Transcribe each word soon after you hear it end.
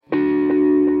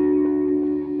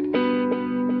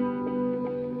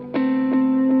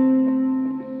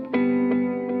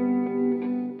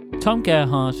Tom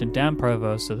Gerhardt and Dan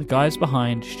Provost are the guys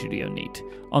behind Studio Neat.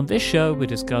 On this show, we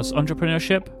discuss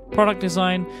entrepreneurship, product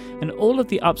design, and all of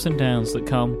the ups and downs that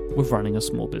come with running a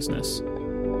small business.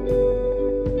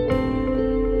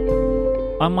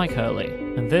 I'm Mike Hurley,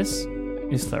 and this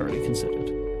is Thoroughly Considered.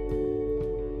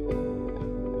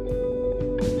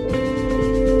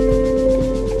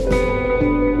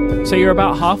 So you're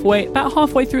about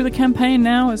halfway through the campaign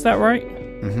now, is that right?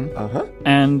 Mm-hmm. Uh-huh.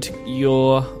 And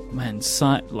you're,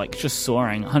 just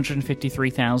soaring,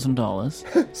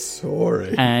 $153,000.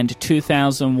 Soaring. And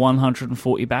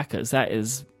 2,140 backers. That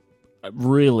is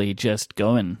really just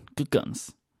going. Good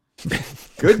guns.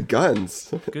 Good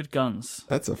guns. Good guns.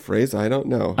 That's a phrase I don't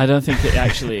know. I don't think it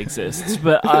actually exists,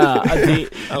 but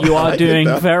you are doing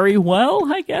very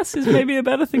well, I guess, is maybe a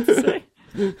better thing to say.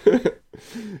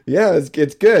 Yeah,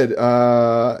 it's good.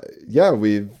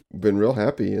 We've been real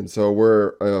happy, and so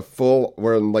we're full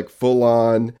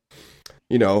on,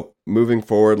 moving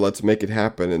forward. Let's make it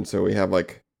happen. And so we have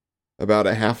about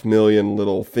 500,000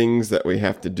 little things that we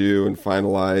have to do and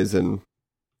finalize, and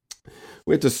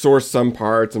we have to source some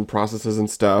parts and processes and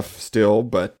stuff still.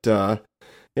 But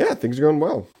things are going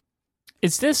well.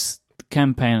 Is this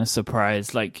campaign a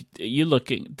surprise?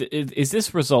 Is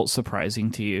this result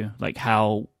surprising to you? Like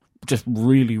how just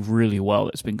really, really well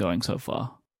it's been going so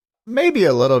far? Maybe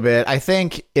a little bit. I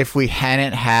think if we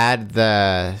hadn't had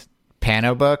the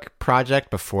Panobook project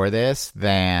before this,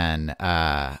 then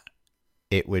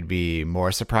it would be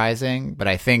more surprising. But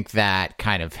I think that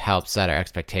kind of helps set our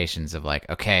expectations of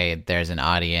okay, there's an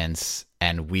audience,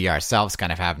 and we ourselves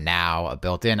kind of have now a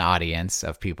built-in audience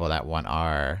of people that want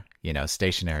our,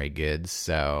 stationary goods.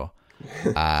 So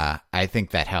I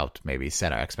think that helped maybe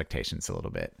set our expectations a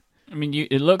little bit. I mean,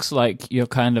 it looks like you're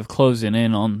kind of closing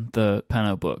in on the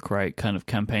Panobook, right? Kind of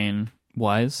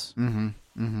campaign-wise. Mm-hmm.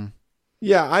 Mm-hmm.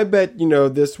 Yeah, I bet,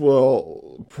 this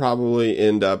will probably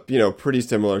end up, pretty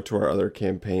similar to our other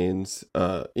campaigns,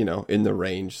 in the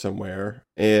range somewhere.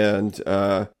 And,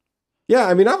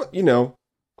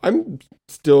 I'm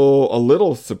still a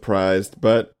little surprised,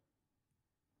 but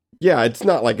yeah, it's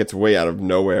not like it's way out of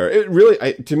nowhere. It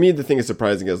really, to me, the thing is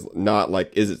surprising is not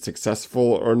is it successful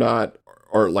or not?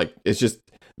 Or it's just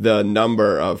the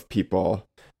number of people.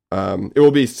 It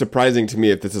will be surprising to me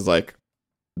if this is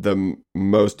the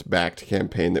most backed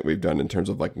campaign that we've done in terms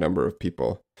of number of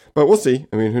people. But we'll see.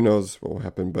 I mean, who knows what will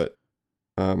happen? But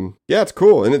it's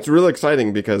cool, and it's really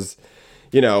exciting because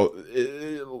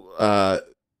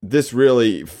this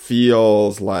really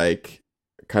feels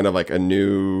kind of a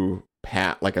new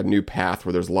path, a new path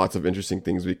where there's lots of interesting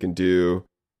things we can do,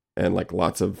 and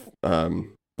lots of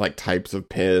types of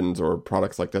pens or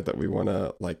products like that we want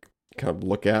to kind of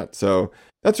look at. So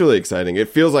that's really exciting. It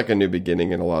feels like a new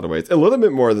beginning in a lot of ways. A little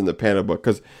bit more than the Panobook,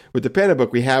 because with the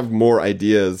Panobook we have more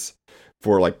ideas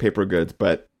for paper goods,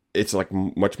 but it's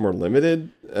much more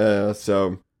limited.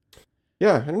 So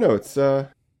yeah, I don't know. It's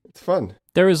fun.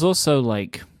 There is also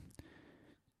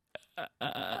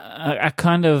a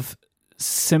kind of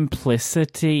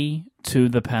simplicity to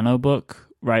the Panobook,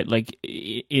 right?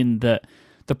 In the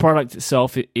product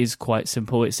itself is quite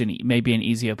simple. It's maybe an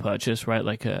easier purchase, right?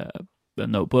 Like a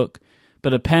notebook.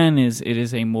 But a pen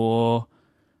is a more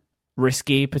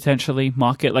risky, potentially,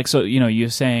 market. You're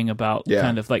saying about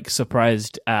kind of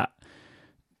surprised at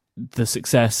the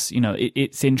success.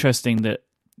 It's interesting that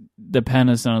the pen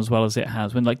has done as well as it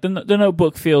has. When the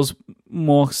notebook feels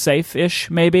more safe-ish,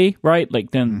 maybe, right?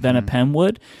 Than a pen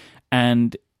would.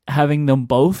 And having them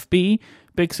both be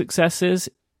big successes,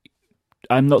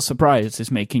 I'm not surprised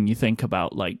it's making you think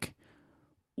about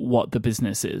what the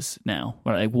business is now,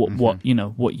 right? What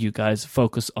you guys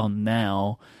focus on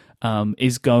now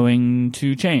is going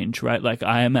to change, right?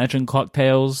 I imagine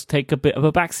cocktails take a bit of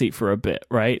a backseat for a bit,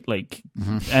 right?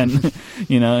 And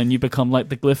and you become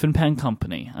the Glyph and Pen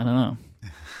Company. I don't know.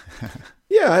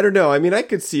 Yeah, I don't know. I mean, I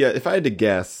could see if I had to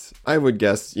guess, I would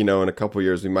guess in a couple of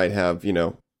years we might have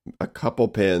a couple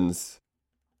pens.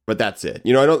 But that's it.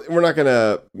 We're not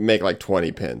gonna make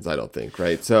 20 pens, I don't think,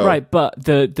 right? So right, but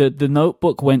the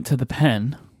notebook went to the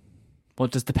pen. What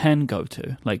does the pen go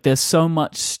to? There's so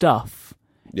much stuff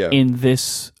in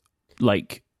this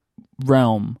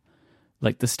realm,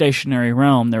 the stationary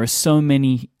realm. There are so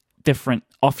many different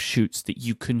offshoots that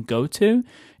you can go to.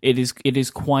 It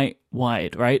is quite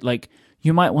wide, right?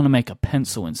 You might want to make a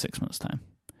pencil in 6 months' time.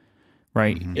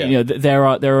 Right, Yeah. There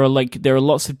are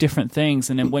lots of different things,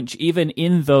 and then even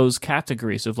in those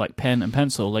categories of pen and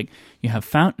pencil, you have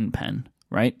fountain pen,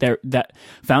 right? That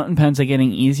fountain pens are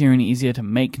getting easier and easier to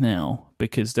make now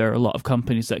because there are a lot of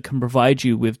companies that can provide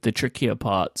you with the trickier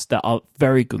parts that are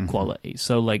very good quality.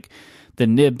 So the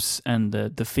nibs and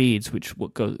the feeds, which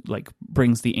what goes like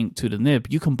brings the ink to the nib.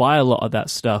 You can buy a lot of that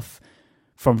stuff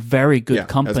from very good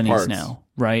companies now,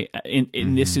 right?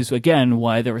 And this is again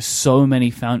why there are so many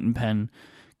fountain pen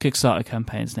Kickstarter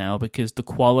campaigns now, because the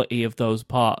quality of those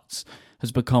parts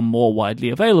has become more widely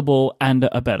available and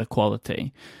a better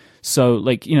quality. So,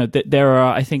 like, you know, there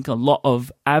are, I think, a lot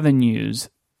of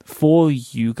avenues for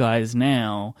you guys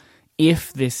now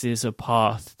if this is a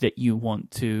path that you want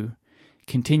to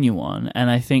continue on. And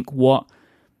I think what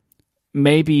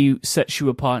maybe sets you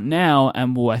apart now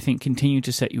and will, I think, continue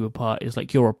to set you apart is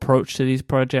like your approach to these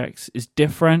projects is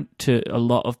different to a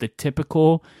lot of the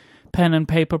typical pen and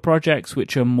paper projects,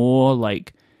 which are more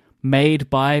like made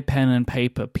by pen and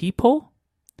paper people,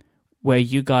 where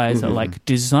you guys are like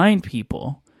design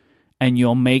people and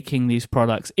you're making these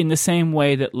products in the same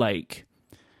way that like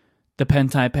the Pen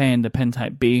Type A and the Pen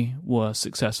Type B were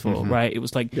successful, right? It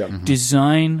was like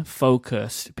design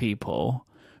focused people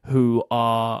who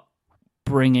are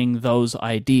bringing those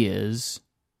ideas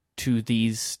to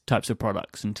these types of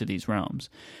products and to these realms,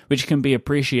 which can be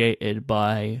appreciated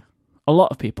by a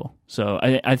lot of people. So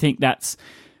I think that's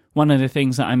one of the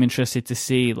things that I'm interested to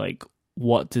see, like,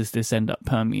 what does this end up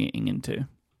permeating into?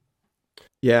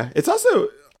 Yeah, it's also,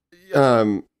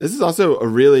 this is also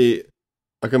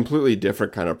a completely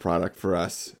different kind of product for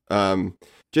us.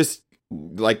 Just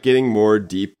like getting more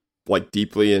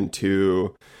deeply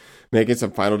into making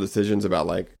some final decisions about,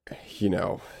 like, you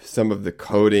know, some of the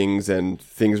coatings and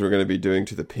things we're going to be doing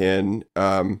to the pin.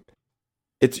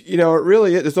 It's, you know,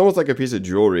 it's almost like a piece of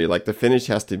jewelry. Like, the finish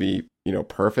has to be, you know,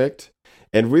 perfect.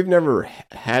 And we've never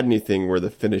had anything where the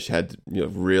finish had, you know,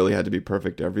 really had to be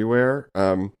perfect everywhere.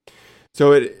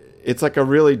 So it's like a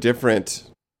really different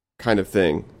kind of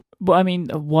thing. But I mean,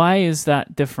 why is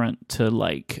that different to,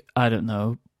 like, I don't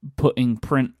know, putting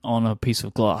print on a piece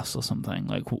of glass or something?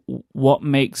 Like, what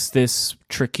makes this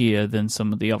trickier than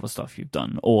some of the other stuff you've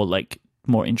done, or like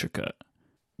more intricate?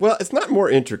 Well, it's not more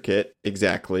intricate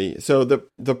exactly. So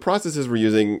the processes we're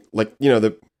using, like, you know,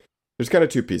 there's kind of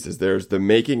two pieces. There's the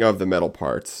making of the metal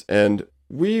parts, and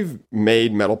we've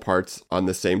made metal parts on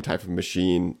the same type of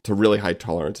machine to really high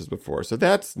tolerances before. So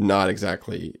that's not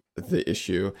exactly the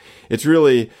issue. It's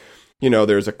really, you know,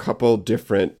 there's a couple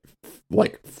different,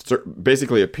 like,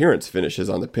 basically appearance finishes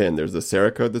on the pin. There's the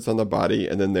Cerakote that's on the body,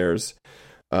 and then there's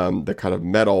the kind of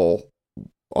metal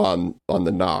on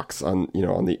the nocks, on, you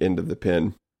know, on the end of the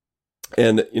pin.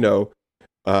 And, you know,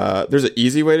 there's an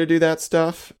easy way to do that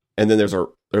stuff, and then there's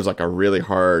like a really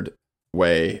hard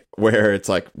way where it's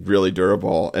like really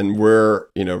durable, and we're,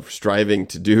 you know, striving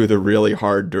to do the really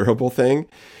hard durable thing.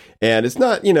 And it's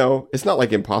not, you know, it's not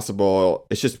like impossible.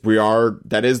 It's just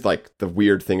that is like the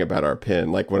weird thing about our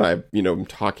pin. Like, when I, you know, I'm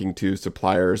talking to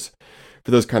suppliers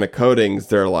for those kind of coatings,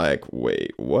 they're like,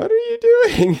 wait, what are you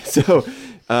doing? So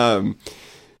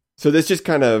that's just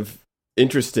kind of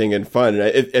interesting and fun. And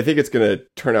I think it's going to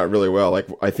turn out really well. Like,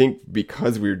 I think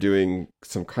because we're doing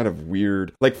some kind of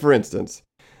weird, like, for instance,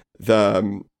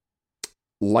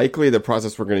 likely the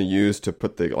process we're going to use to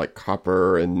put the, like,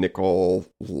 copper and nickel,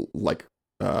 like,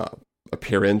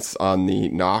 appearance on the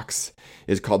nocks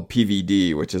is called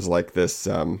PVD, which is like this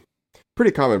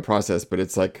pretty common process, but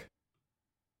it's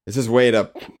this way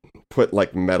to put,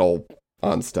 like, metal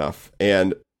on stuff.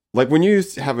 And, like, when you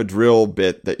have a drill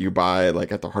bit that you buy,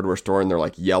 like, at the hardware store and they're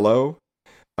like yellow,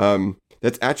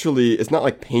 that's actually, it's not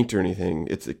like paint or anything.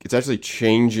 It's actually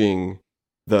changing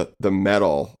the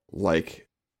metal, like,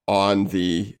 on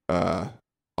the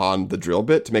drill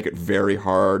bit to make it very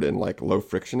hard and, like, low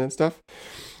friction and stuff.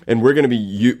 And we're going to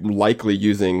be likely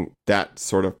using that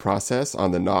sort of process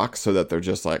on the nocks so that they're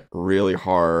just, like, really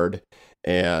hard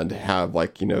and have,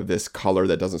 like, you know, this color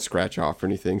that doesn't scratch off or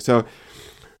anything. So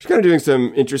just kind of doing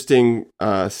some interesting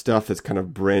stuff that's kind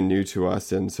of brand new to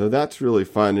us. And so that's really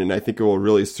fun. And I think it will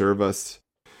really serve us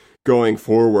going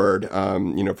forward,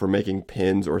 you know, for making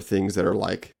pins or things that are,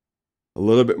 like, a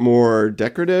little bit more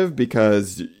decorative,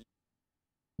 because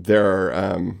there's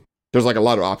like a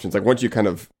lot of options. Like, once you kind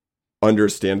of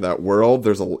understand that world,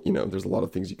 there's a lot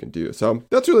of things you can do. So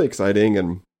that's really exciting,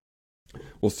 and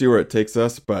we'll see where it takes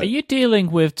us. But are you dealing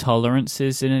with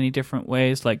tolerances in any different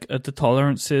ways? Like, are the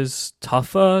tolerances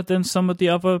tougher than some of the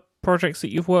other projects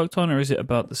that you've worked on, or is it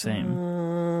about the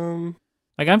same?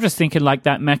 Like, I'm just thinking, like,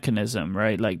 that mechanism,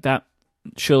 right? Like, that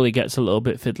surely gets a little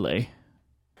bit fiddly.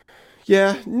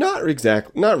 Yeah, not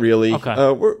exactly, not really. Okay.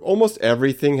 Almost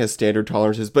everything has standard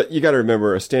tolerances, but you got to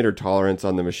remember, a standard tolerance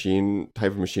on the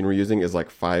type of machine we're using is like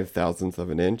 5/1000th of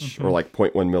an inch, or like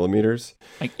 0.1 millimeters.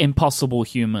 Like impossible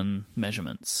human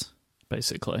measurements.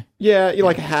 basically. Yeah, you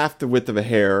like half the width of a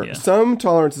hair. Yeah. Some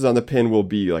tolerances on the pen will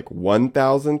be like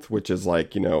 1,000th, which is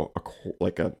like,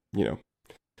 like a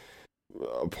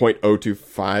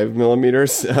 0.025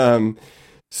 millimeters.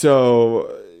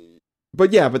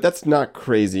 But that's not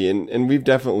crazy. And we've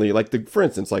definitely, like, for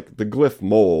instance, like the Glyph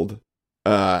mold,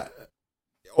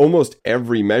 almost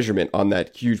every measurement on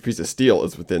that huge piece of steel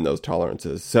is within those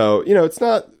tolerances. So, it's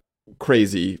not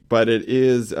crazy, but it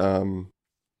is,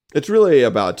 it's really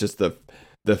about just the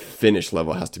finish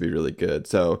level has to be really good.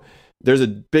 So there's a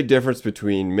big difference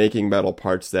between making metal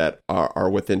parts that are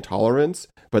within tolerance,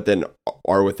 but then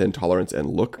are within tolerance and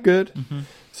look good. Mm-hmm.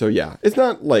 So yeah, it's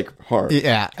not like hard.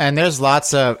 Yeah, and there's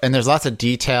lots of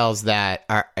details that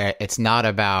are. It's not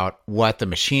about what the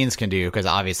machines can do, because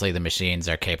obviously the machines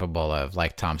are capable of,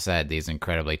 like Tom said, these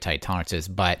incredibly tight tolerances,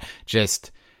 but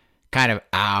just kind of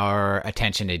our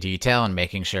attention to detail and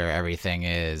making sure everything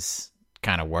is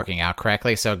kind of working out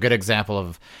correctly. So a good example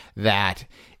of that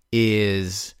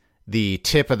is the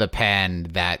tip of the pen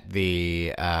that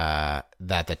the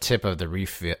tip of the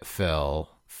refill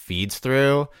feeds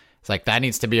through. It's like that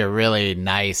needs to be a really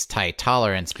nice tight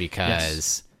tolerance,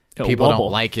 because people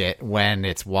don't like it when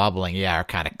it's wobbling, or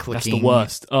kind of clicking. That's the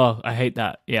worst. Oh, I hate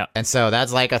that. Yeah. And so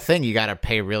that's like a thing you got to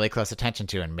pay really close attention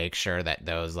to and make sure that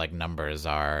those like numbers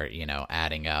are,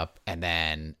 adding up. And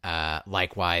then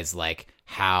likewise, like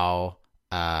how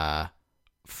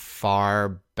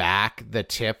far back the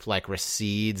tip like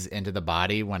recedes into the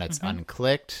body when it's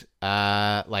unclicked,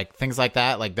 like things like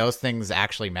that, like those things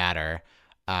actually matter,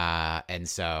 and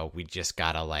so we just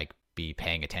gotta like be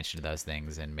paying attention to those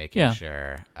things and making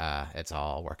sure it's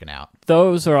all working out.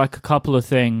 Those are like a couple of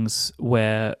things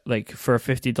where, like, for a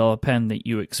 $50 pen that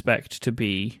you expect to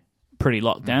be pretty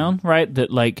locked down, right?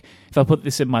 That like if I put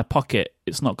this in my pocket,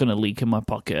 it's not going to leak in my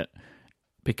pocket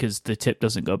because the tip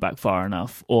doesn't go back far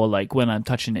enough, or like when I'm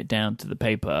touching it down to the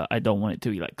paper, I don't want it to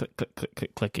be like click, click, click,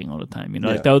 click, clicking all the time.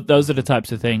 Like those are the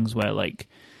types of things where like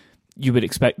you would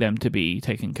expect them to be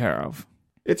taken care of.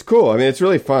 It's cool. I mean, it's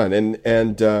really fun,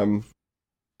 and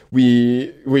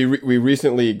we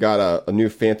recently got a new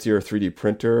fancier 3D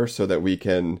printer so that we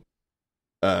can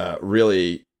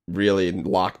really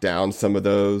lock down some of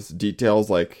those details,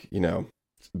 like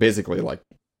basically like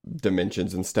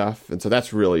dimensions and stuff. And so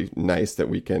that's really nice that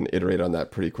we can iterate on that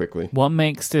pretty quickly. What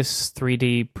makes this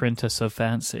 3D printer so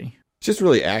fancy? It's just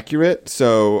really accurate.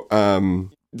 So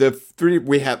the 3D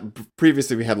we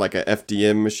had like a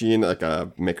FDM machine, like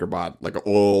a MakerBot, like an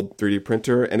old 3D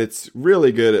printer, and it's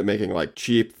really good at making like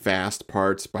cheap, fast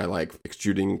parts by like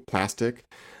extruding plastic.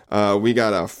 We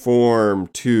got a Form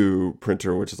 2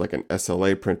 printer, which is like an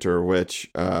SLA printer, which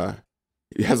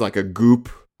it has like a goop.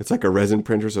 It's like a resin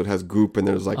printer, so it has goop, and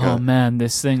there's like man,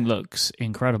 this thing looks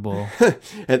incredible.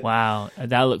 Wow,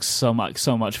 that looks so much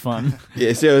fun.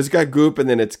 Yeah, so it's got goop, and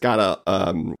then it's got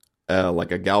a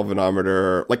like a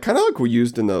galvanometer, like kind of like we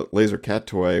used in the Laser Cat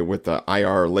toy with the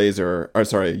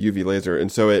UV laser.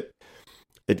 And so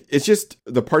it's just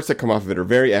the parts that come off of it are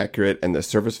very accurate, and the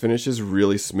surface finish is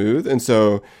really smooth. And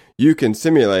so you can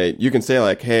say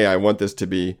like, hey, I want this to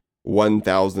be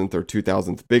 1,000th or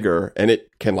 2,000th bigger, and it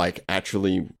can like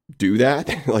actually do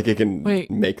that. Like it can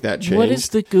make that change. What is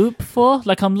the goop for?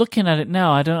 Like I'm looking at it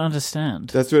now, I don't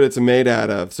understand. That's what it's made out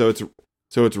of. So it's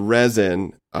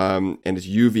resin, and it's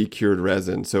UV cured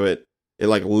resin. So it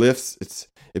like lifts.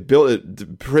 It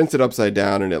prints it upside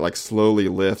down, and it like slowly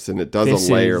lifts, and it does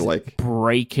a layer like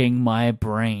breaking my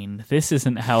brain. This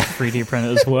isn't how 3D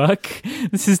printers work.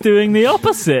 This is doing the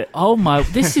opposite. Oh my!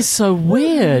 This is so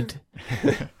weird.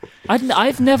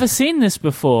 I've never seen this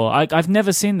before. I've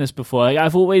never seen this before.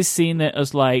 I've always seen it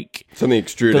as like something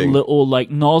extruding, the little like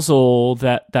nozzle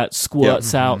that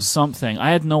squirts out something.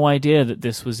 I had no idea that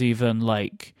this was even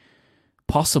like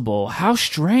possible. How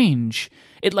strange!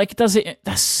 It like does it.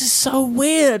 That's just so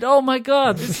weird. Oh my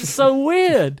god, this is so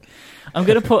weird. I'm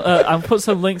gonna put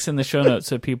some links in the show notes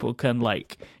so people can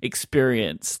like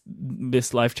experience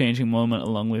this life-changing moment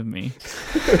along with me.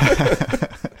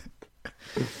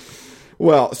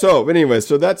 Well, so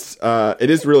that's it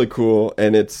is really cool,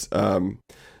 and it's so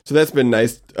that's been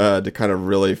nice to kind of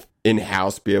really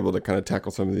in-house be able to kind of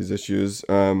tackle some of these issues.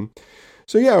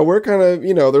 So yeah, we're kind of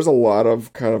there's a lot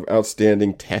of kind of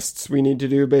outstanding tests we need to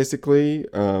do basically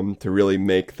to really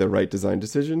make the right design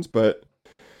decisions, but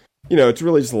it's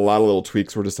really just a lot of little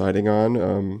tweaks we're deciding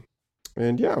on,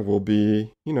 and yeah, we'll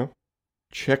be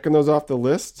checking those off the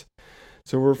list.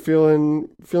 So we're feeling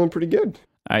pretty good.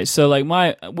 All right, so like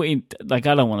I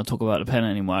don't want to talk about a pen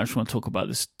anymore. I just want to talk about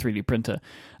this 3D printer.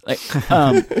 Like,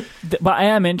 but I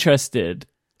am interested.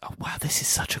 Oh wow, this is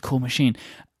such a cool machine.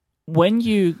 When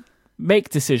you make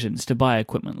decisions to buy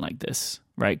equipment like this,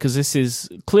 right? Because this is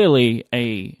clearly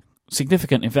a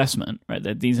significant investment, right?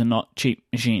 That these are not cheap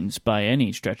machines by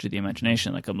any stretch of the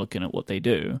imagination. Like I'm looking at what they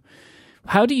do.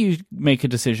 How do you make a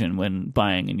decision when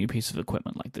buying a new piece of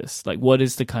equipment like this? Like, what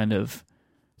is the kind of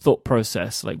thought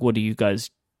process? Like, what do you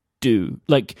guys do?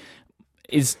 Like,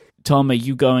 Tom, are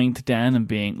you going to Dan and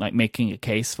being like making a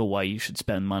case for why you should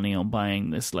spend money on buying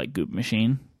this like Goop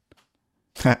machine?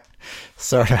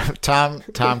 Sort of. Tom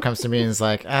comes to me and is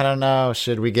like, I don't know,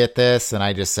 should we get this? And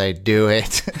I just say, do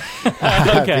it.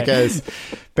 Because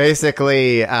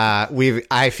basically,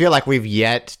 I feel like we've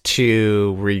yet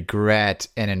to regret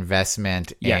an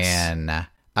investment in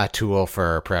a tool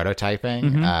for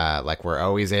prototyping. Like we're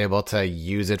always able to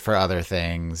use it for other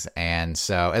things. And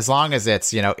so as long as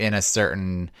it's, in a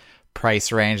certain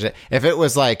price range, if it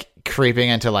was like creeping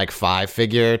into like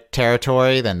 5-figure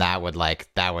territory, then that would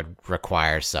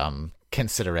require some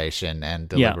consideration and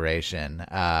deliberation.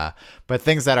 But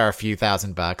things that are a few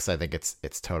 $1,000, I think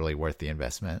it's totally worth the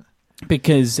investment.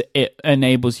 Because it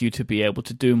enables you to be able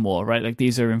to do more, right? Like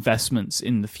these are investments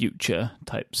in the future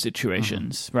type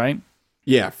situations, right?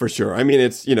 Yeah, for sure. I mean,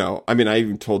 it's, I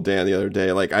even told Dan the other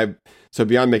day, like so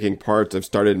beyond making parts, I've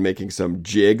started making some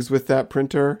jigs with that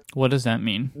printer. What does that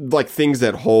mean? Like things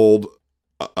that hold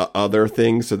other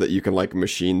things so that you can like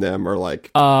machine them or like.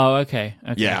 Oh, okay.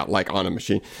 Yeah, like on a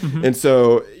machine. And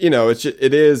so,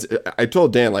 I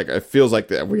told Dan, like, it feels like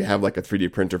that we have like a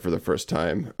 3D printer for the first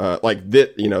time. Like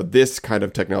this kind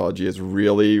of technology is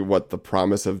really what the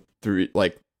promise of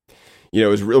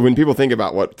is real. When people think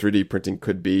about what 3D printing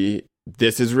could be,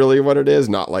 this is really what it is,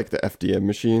 not like the FDM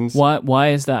machines. Why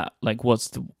is that? Like,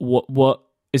 what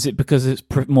is it? Because it's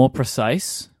more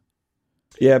precise?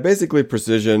 Yeah, basically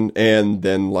precision, and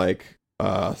then like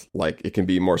it can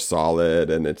be more solid,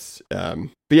 and it's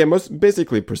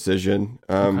basically precision.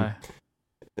 Okay.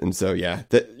 And so on a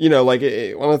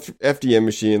FDM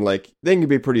machine, like they can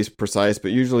be pretty precise,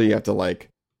 but usually you have to like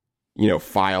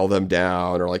file them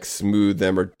down or like smooth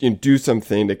them or do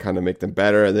something to kind of make them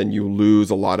better, and then you lose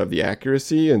a lot of the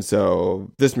accuracy. And so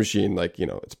this machine, like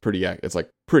it's pretty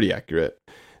accurate.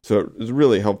 So it's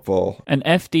really helpful. And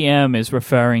FDM is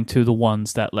referring to the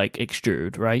ones that like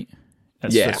extrude, right?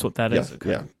 That's what that is. Yeah,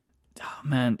 okay. Yeah. Oh,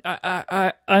 man,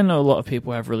 I know a lot of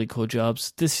people have really cool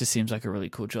jobs. This just seems like a really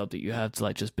cool job that you have to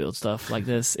like just build stuff like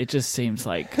this. It just seems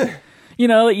like you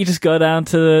just go down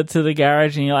to the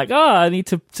garage and you're like, oh, I need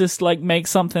to just like make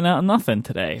something out of nothing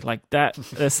today. Like that,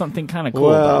 there's something kind of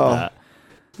cool about that.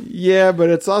 Yeah, but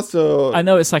it's also... I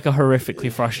know it's like a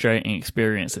horrifically frustrating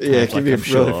experience at times, it can be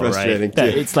really frustrating, right?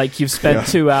 That it's like you've spent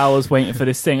 2 hours waiting for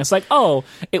this thing. It's like, oh,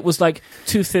 it was like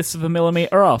 0.2 of a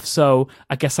millimeter off, so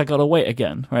I guess I gotta wait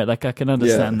again, right? Like I can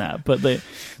understand that. But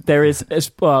there is,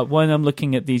 when I'm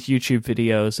looking at these YouTube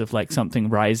videos of like something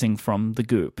rising from the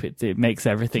goop, it makes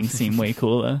everything seem way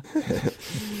cooler.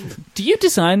 Do you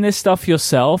design this stuff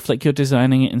yourself? Like you're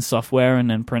designing it in software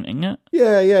and then printing it?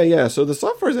 Yeah. So the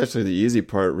software is actually the easy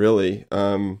part, really.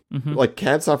 Like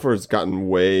CAD software has gotten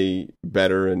way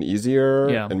better and easier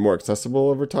and more accessible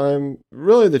over time.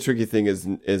 Really, the tricky thing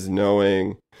is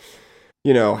knowing,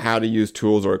 how to use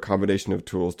tools or a combination of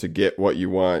tools to get what you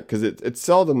want. Because it's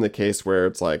seldom the case where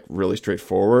it's like really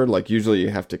straightforward. Like usually you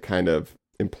have to kind of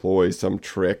employ some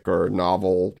trick or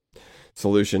novel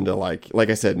solution to like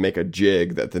I said, make a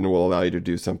jig that then will allow you to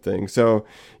do something. So,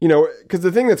 because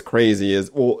the thing that's crazy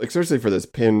is, well, especially for this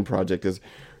pin project is,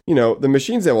 the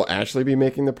machines that will actually be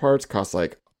making the parts cost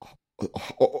like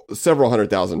several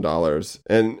 $100,000,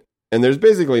 and there's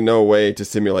basically no way to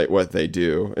simulate what they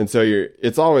do. And so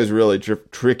it's always really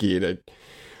tricky to,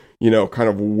 kind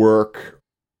of work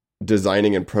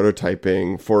designing and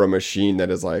prototyping for a machine that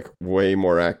is like way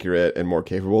more accurate and more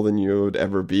capable than you would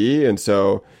ever be. And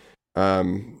so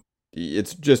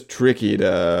it's just tricky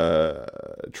to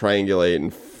triangulate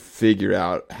and figure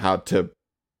out how to,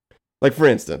 like, for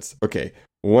instance, okay,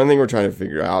 one thing we're trying to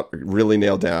figure out, really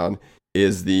nail down,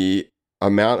 is the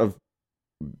amount of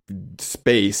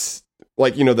space,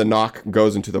 like, the knock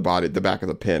goes into the back of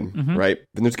the pin, right?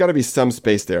 And there's got to be some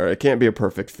space there. It can't be a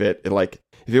perfect fit.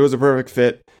 If it was a perfect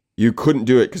fit, you couldn't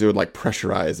do it because it would like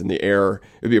pressurize and the air,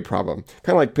 it would be a problem.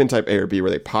 Kind of like pin type A or B where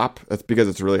they pop. That's because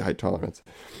it's really high tolerance.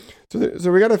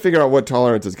 So we got to figure out what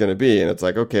tolerance is going to be. And it's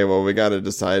like, okay, well, we got to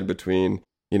decide between,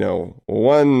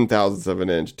 1/1000th of an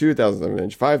inch, 2/1000th of an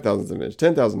inch, 5/1000th of an inch,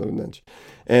 10,000th of an inch.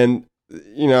 And,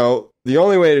 the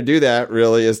only way to do that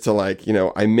really is to like,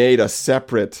 I made a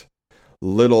separate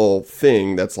little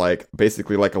thing that's like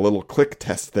basically like a little click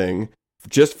test thing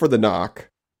just for the knock.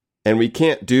 and we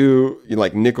can't do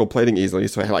like nickel plating easily.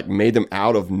 So I like made them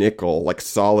out of nickel, like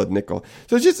solid nickel.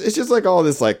 So it's just like all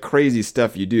this like crazy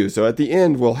stuff you do. So at the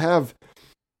end, we'll have,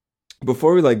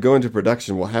 before we like go into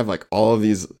production, we'll have like all of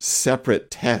these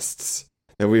separate tests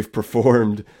that we've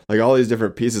performed, like all these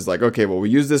different pieces. Like, okay, well, we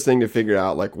use this thing to figure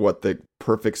out like what the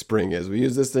perfect spring is. We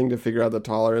use this thing to figure out the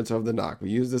tolerance of the knock.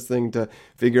 We use this thing to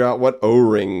figure out what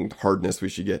O-ring hardness we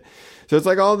should get. So it's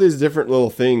like all these different little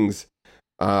things.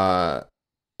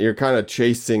 You're kind of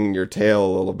chasing your tail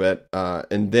a little bit.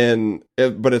 And then,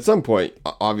 but at some point,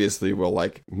 obviously we'll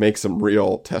like make some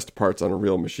real test parts on a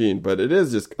real machine, but it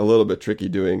is just a little bit tricky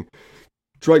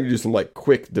trying to do some like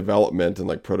quick development and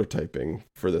like prototyping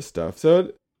for this stuff.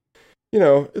 So,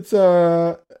 it's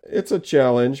a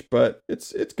challenge, but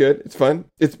it's good. It's fun.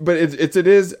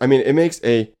 I mean, it makes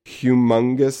a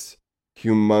humongous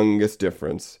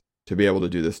difference to be able to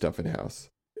do this stuff in house.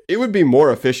 It would be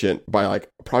more efficient by like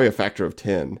probably a factor of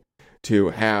 10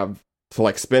 to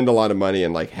like spend a lot of money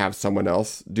and like have someone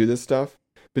else do this stuff.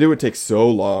 But it would take so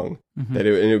long that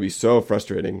it would be so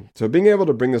frustrating. So being able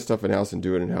to bring this stuff in house and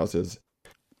do it in house is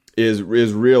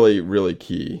really, really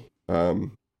key.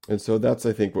 And so that's,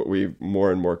 I think, what we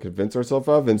more and more convince ourselves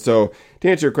of. And so to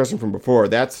answer your question from before,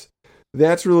 that's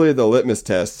really the litmus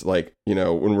test. Like,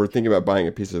 when we're thinking about buying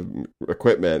a piece of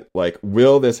equipment, like,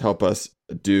 will this help us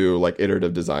do like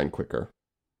iterative design quicker?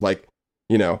 Like,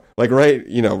 like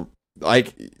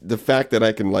the fact that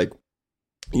I can like,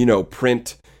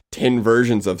 print 10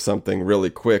 versions of something really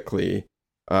quickly,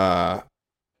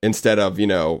 instead of,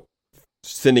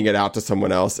 sending it out to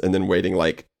someone else and then waiting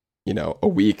like, a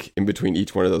week in between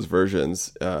each one of those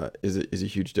versions, is a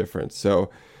huge difference. So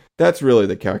that's really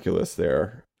the calculus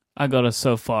there. I got us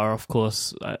so far, of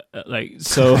course.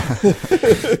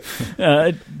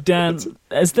 Dan,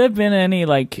 has there been any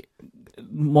like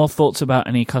more thoughts about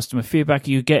any customer feedback?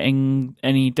 Are you getting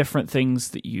any different things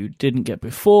that you didn't get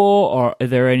before, or are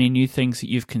there any new things that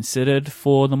you've considered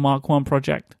for the Mark I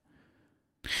project?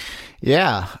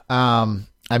 Yeah.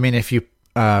 I mean, if you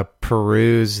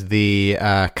peruse the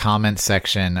comment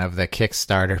section of the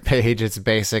Kickstarter page, it's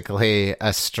basically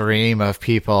a stream of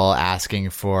people asking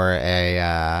for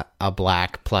a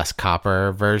black plus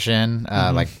copper version,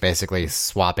 like basically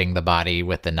swapping the body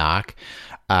with the knock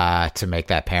to make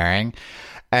that pairing.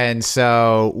 And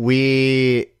so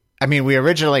we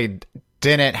originally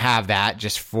didn't have that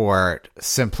just for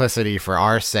simplicity for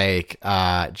our sake,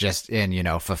 just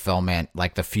in, fulfillment,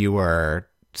 like the fewer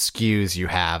SKUs you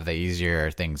have, the easier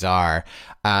things are.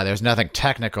 There's nothing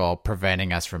technical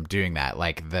preventing us from doing that.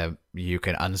 Like you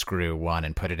can unscrew one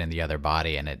and put it in the other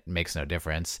body and it makes no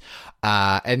difference.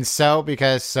 And so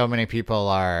because so many people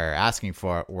are asking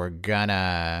for it, we're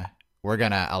gonna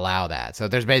allow that. So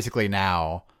there's basically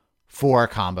now 4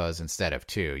 combos instead of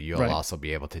 2. You'll also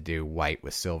be able to do white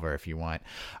with silver if you want.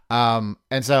 And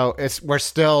so we're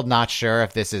still not sure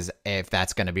if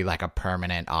that's going to be like a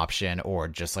permanent option or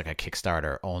just like a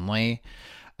Kickstarter only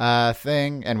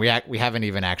thing. And we haven't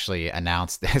even actually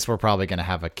announced this. We're probably going to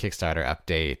have a Kickstarter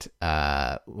update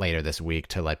later this week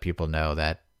to let people know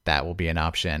that will be an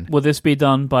option. Will this be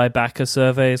done by backer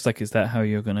surveys? Like, is that how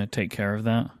you're going to take care of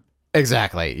that?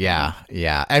 Exactly. Yeah.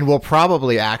 And we'll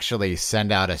probably actually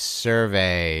send out a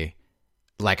survey,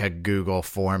 like a Google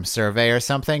form survey or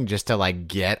something, just to like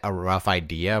get a rough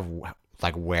idea of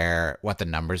like what the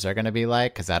numbers are going to be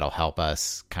like, because that'll help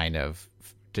us kind of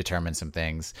determine some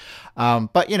things.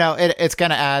 But it's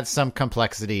going to add some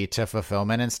complexity to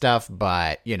fulfillment and stuff,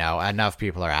 but enough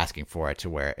people are asking for it to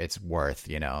where it's worth,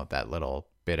 that little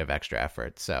bit of extra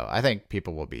effort. So I think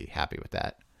people will be happy with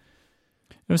that.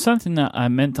 It was something that I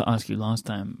meant to ask you last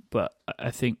time, but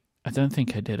I don't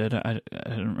think I did. I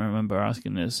don't remember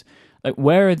asking this. Like,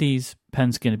 where are these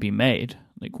pens going to be made?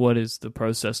 Like, what is the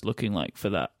process looking like for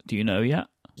that? Do you know yet?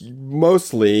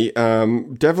 Mostly,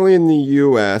 definitely in the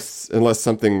U.S., unless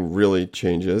something really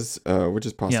changes, which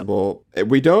is possible. Yep.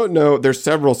 We don't know. There's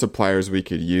several suppliers we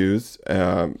could use,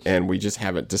 and we just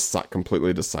haven't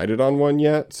completely decided on one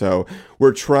yet. So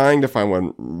we're trying to find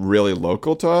one really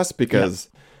local to us because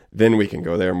then we can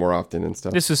go there more often and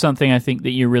stuff. This is something I think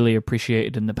that you really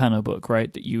appreciated in the Pano book,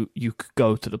 right? That you could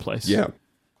go to the place. Yeah,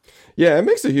 it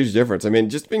makes a huge difference. I mean,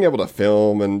 just being able to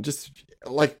film and just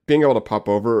like being able to pop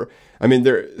over. I mean,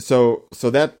 so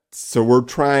we're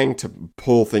trying to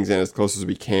pull things in as close as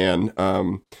we can.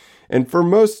 And for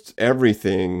most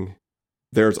everything,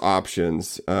 there's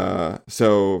options.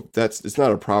 So it's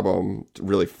not a problem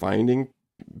really finding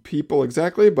people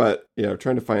exactly, but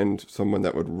trying to find someone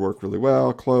that would work really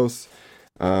well, close.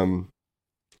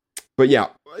 But yeah,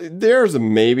 there's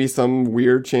maybe some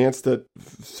weird chance that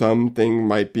something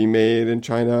might be made in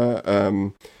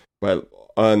China. But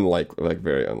unlikely, like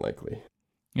very unlikely.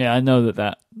 Yeah, I know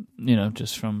that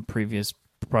just from previous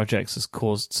projects has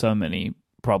caused so many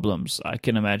problems. I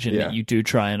can imagine that you do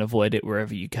try and avoid it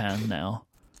wherever you can now.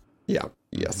 Yeah.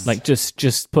 Yes. Like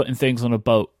just putting things on a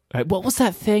boat. Right? What was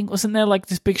that thing? Wasn't there like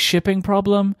this big shipping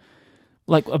problem?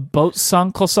 Like a boat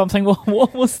sunk or something?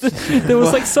 What was there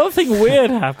was like something weird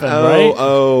happened,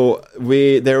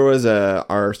 right? There was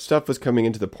our stuff was coming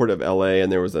into the port of LA,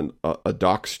 and there was a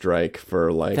dock strike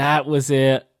for like that was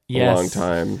it. Yes. A long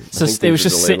time. So it was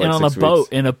just sitting on a boat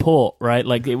in a port, right?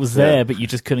 Like it was there, but you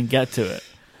just couldn't get to it.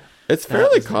 It's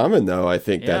fairly common, though, I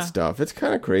think, that stuff. It's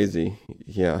kind of crazy.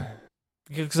 Yeah.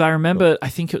 Because I remember, I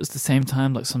think it was the same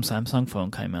time like some Samsung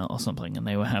phone came out or something, and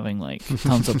they were having like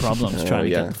tons of problems trying to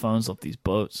get the phones off these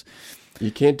boats.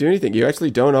 You can't do anything. You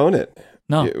actually don't own it.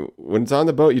 No. When it's on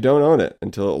the boat, you don't own it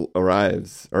until it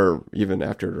arrives, or even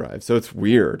after it arrives. So it's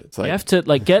weird. It's like you have to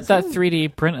like get that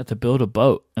 3D printer to build a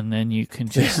boat, and then you can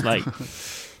just like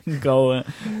go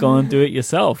and do it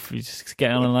yourself. You just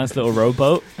get on a nice little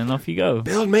rowboat, and off you go.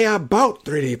 Build me a boat,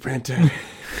 3D printer.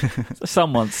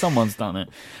 Someone's done it.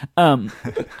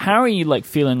 How are you like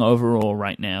feeling overall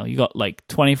right now? You got like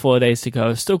 24 days to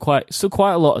go. Still quite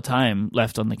a lot of time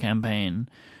left on the campaign.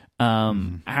 How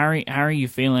are you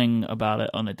feeling about it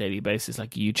on a daily basis?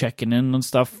 Like, are you checking in on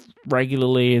stuff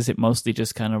regularly? Is it mostly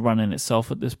just kind of running itself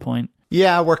at this point?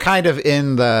 Yeah, we're kind of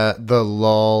in the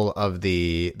lull of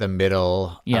the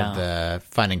middle of the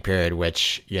funding period,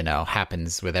 which,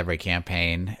 happens with every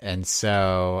campaign. And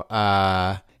so,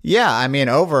 I mean,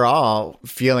 overall,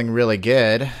 feeling really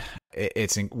good.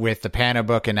 It's with the Pano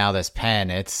book and now this pen,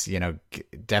 it's,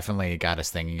 definitely got us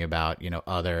thinking about,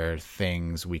 other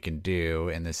things we can do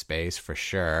in this space for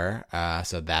sure.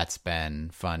 So that's been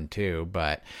fun too.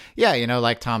 But yeah,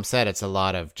 like Tom said, it's a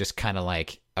lot of just kind of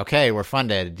like, okay, we're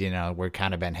funded, we're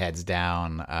kind of been heads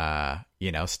down,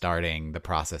 starting the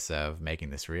process of making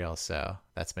this real. So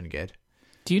that's been good.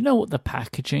 Do you know what the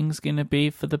packaging's going to be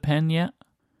for the pen yet?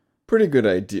 Pretty good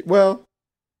idea. Well,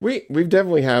 we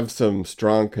definitely have some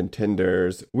strong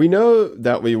contenders. We know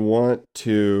that we want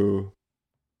to,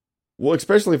 well,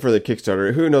 especially for the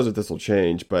Kickstarter, who knows if this will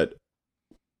change, but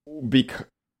we'll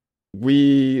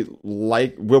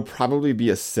probably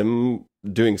be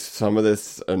doing some of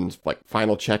this and like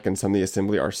final check and some of the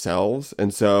assembly ourselves.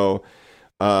 And so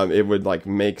it would like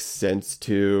make sense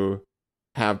to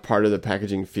have part of the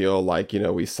packaging feel like,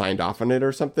 we signed off on it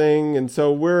or something. And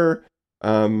so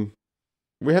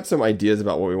we have some ideas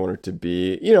about what we want it to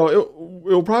be.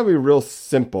 It'll probably be real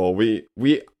simple.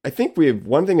 I think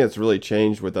one thing that's really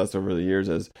changed with us over the years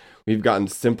is we've gotten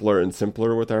simpler and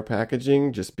simpler with our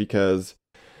packaging, just because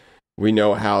we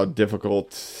know how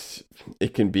difficult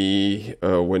it can be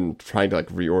when trying to like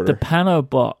reorder. The Pano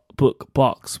book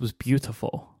box was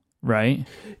beautiful, right?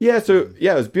 Yeah. So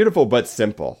it was beautiful but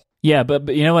simple. Yeah, but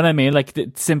you know what I mean? Like, the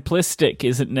simplistic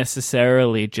isn't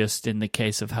necessarily just in the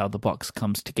case of how the box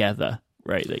comes together.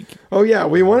 Right, like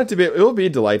we want it to be. It will be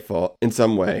delightful in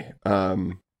some way,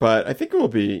 but I think it will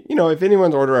be. If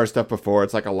anyone's ordered our stuff before,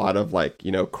 it's like a lot of like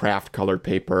craft colored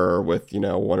paper with 1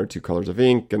 or 2 colors of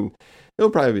ink, and it'll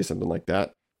probably be something like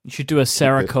that. You should do a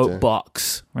Cerakote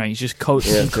box, right? You just coat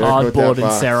some cardboard in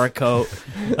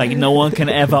Cerakote, like no one can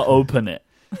ever open it.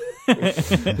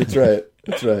 That's right.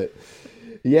 That's right.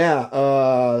 Yeah,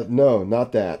 no,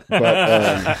 not that,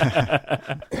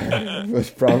 but it was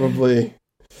probably.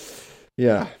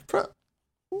 Yeah,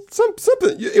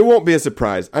 something. It won't be a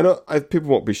surprise. People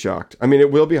won't be shocked. I mean,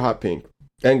 it will be hot pink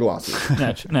and glossy.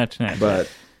 Natural. But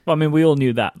I mean, we all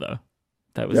knew that though.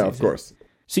 That was easy. Of course.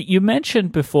 So you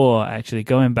mentioned before, actually,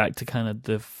 going back to kind of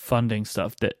the funding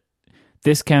stuff, that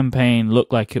this campaign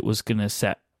looked like it was going to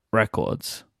set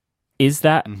records. Is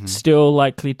that still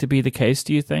likely to be the case?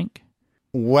 Do you think?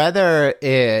 Whether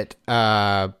it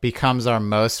becomes our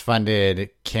most funded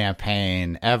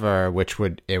campaign ever, which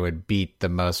would beat the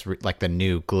most like the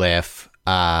new Glyph,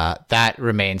 that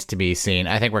remains to be seen.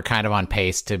 I think we're kind of on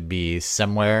pace to be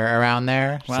somewhere around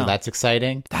there, so that's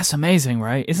exciting. That's amazing,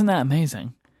 right? Isn't that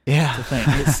amazing? Yeah,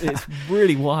 it's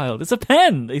really wild. It's a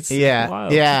pen. It's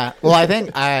wild. Yeah. Well, I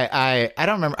think I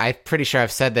don't remember. I'm pretty sure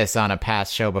I've said this on a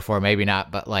past show before, maybe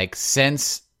not, but like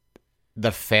since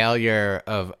the failure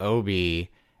of Obi,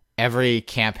 every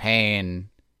campaign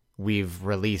we've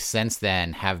released since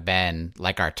then have been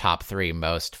like our top 3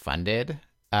 most funded.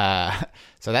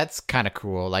 So that's kind of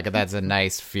cool. Like that's a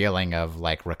nice feeling of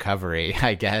like recovery,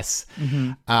 I guess.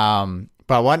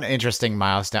 But one interesting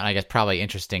milestone, I guess probably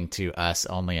interesting to us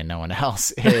only and no one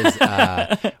else, is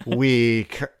we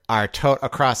are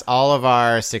across all of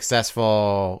our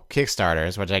successful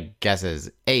Kickstarters, which I guess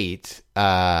is 8,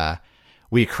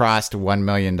 we crossed $1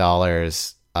 million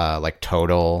like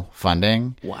total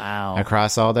funding Wow.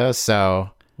 across all those. So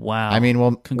Wow. I mean,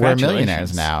 we're Congratulations.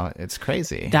 millionaires now. It's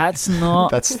crazy. That's not.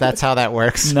 That's how that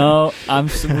works. No, I'm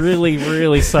really,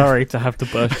 really sorry to have to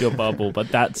burst your bubble, but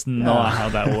that's not how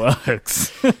that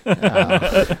works.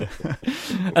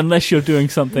 Unless you're doing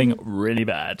something really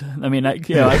bad. I mean, I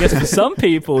guess for some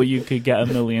people you could get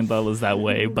 $1 million that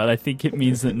way, but I think it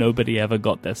means that nobody ever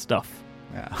got their stuff.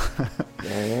 Yeah.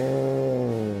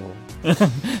 Oh.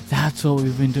 That's what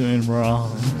we've been doing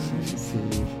wrong.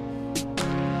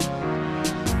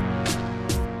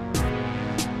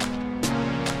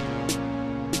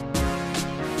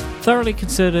 Thoroughly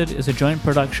Considered is a joint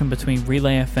production between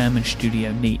Relay FM and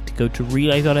Studio Neat. Go to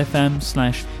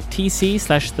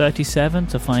relay.fm/tc/37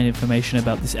 to find information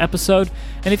about this episode.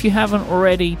 And if you haven't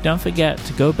already, don't forget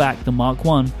to go back the Mark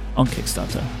 1 on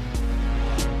Kickstarter.